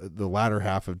have the latter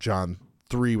half of John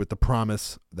 3 with the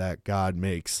promise that God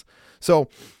makes. So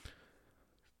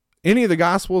any of the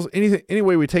Gospels, any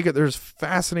way we take it, there's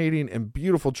fascinating and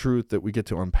beautiful truth that we get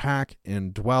to unpack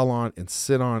and dwell on and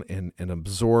sit on and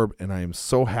absorb. And I am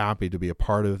so happy to be a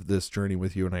part of this journey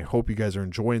with you. And I hope you guys are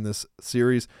enjoying this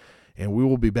series. And we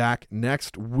will be back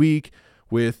next week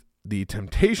with the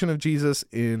temptation of Jesus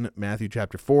in Matthew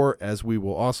chapter 4, as we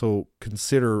will also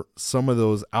consider some of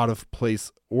those out of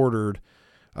place ordered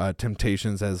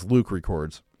temptations as Luke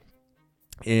records.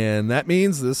 And that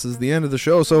means this is the end of the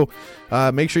show. So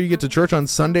make sure you get to church on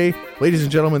Sunday. Ladies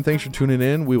and gentlemen, thanks for tuning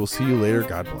in. We will see you later.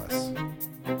 God bless.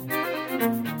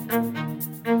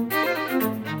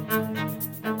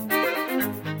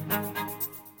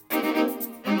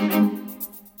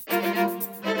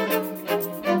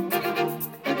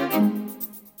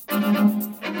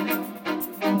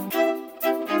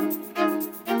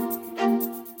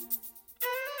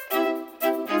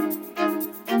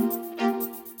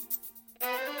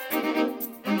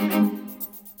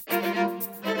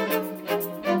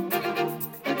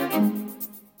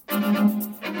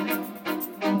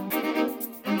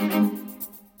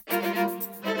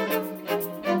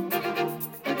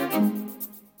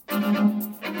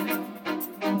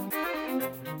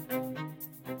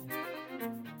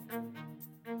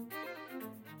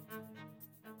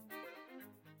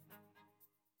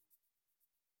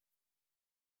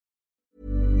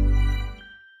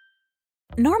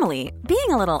 Normally, being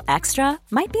a little extra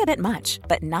might be a bit much,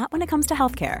 but not when it comes to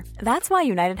healthcare. That's why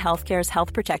United Healthcare's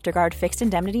Health Protector Guard fixed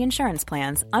indemnity insurance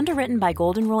plans, underwritten by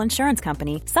Golden Rule Insurance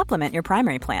Company, supplement your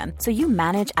primary plan so you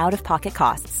manage out-of-pocket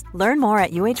costs. Learn more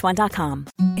at UH1.com.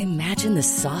 Imagine the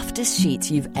softest sheets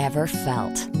you've ever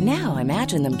felt. Now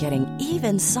imagine them getting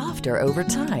even softer over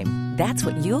time. That's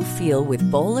what you'll feel with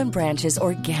Boll & Branch's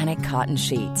organic cotton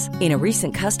sheets. In a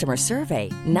recent customer survey,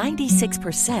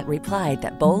 96% replied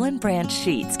that Boll & Branch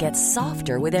sheets get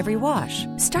softer with every wash.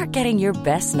 Start getting your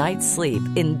best night's sleep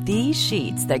in these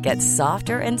sheets that get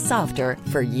softer and softer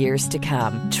for years to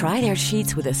come. Try their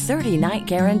sheets with a 30-night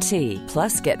guarantee.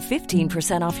 Plus, get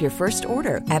 15% off your first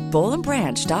order at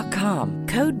bollandbranch.com.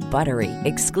 Code BUTTERY.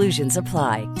 Exclusions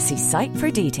apply. See site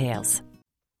for details.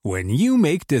 When you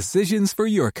make decisions for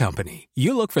your company,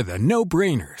 you look for the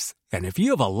no-brainers. And if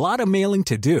you have a lot of mailing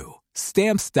to do,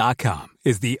 Stamps.com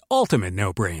is the ultimate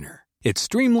no-brainer. It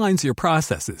streamlines your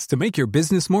processes to make your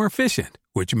business more efficient,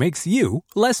 which makes you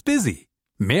less busy.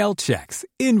 Mail checks,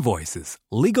 invoices,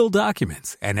 legal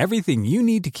documents, and everything you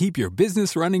need to keep your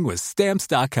business running with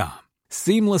Stamps.com.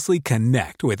 Seamlessly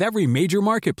connect with every major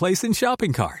marketplace and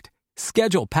shopping cart.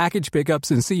 Schedule package pickups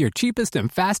and see your cheapest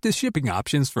and fastest shipping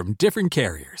options from different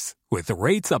carriers, with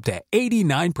rates up to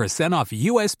 89% off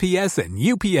USPS and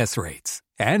UPS rates.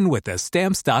 And with the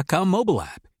Stamps.com mobile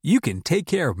app, you can take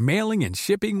care of mailing and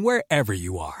shipping wherever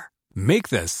you are. Make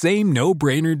the same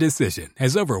no-brainer decision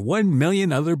as over 1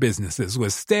 million other businesses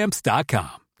with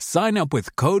Stamps.com. Sign up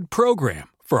with code PROGRAM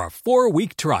for a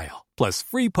 4-week trial, plus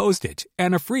free postage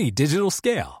and a free digital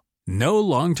scale. No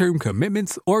long-term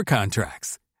commitments or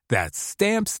contracts. That's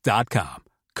Stamps.com.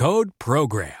 Code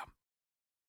PROGRAM.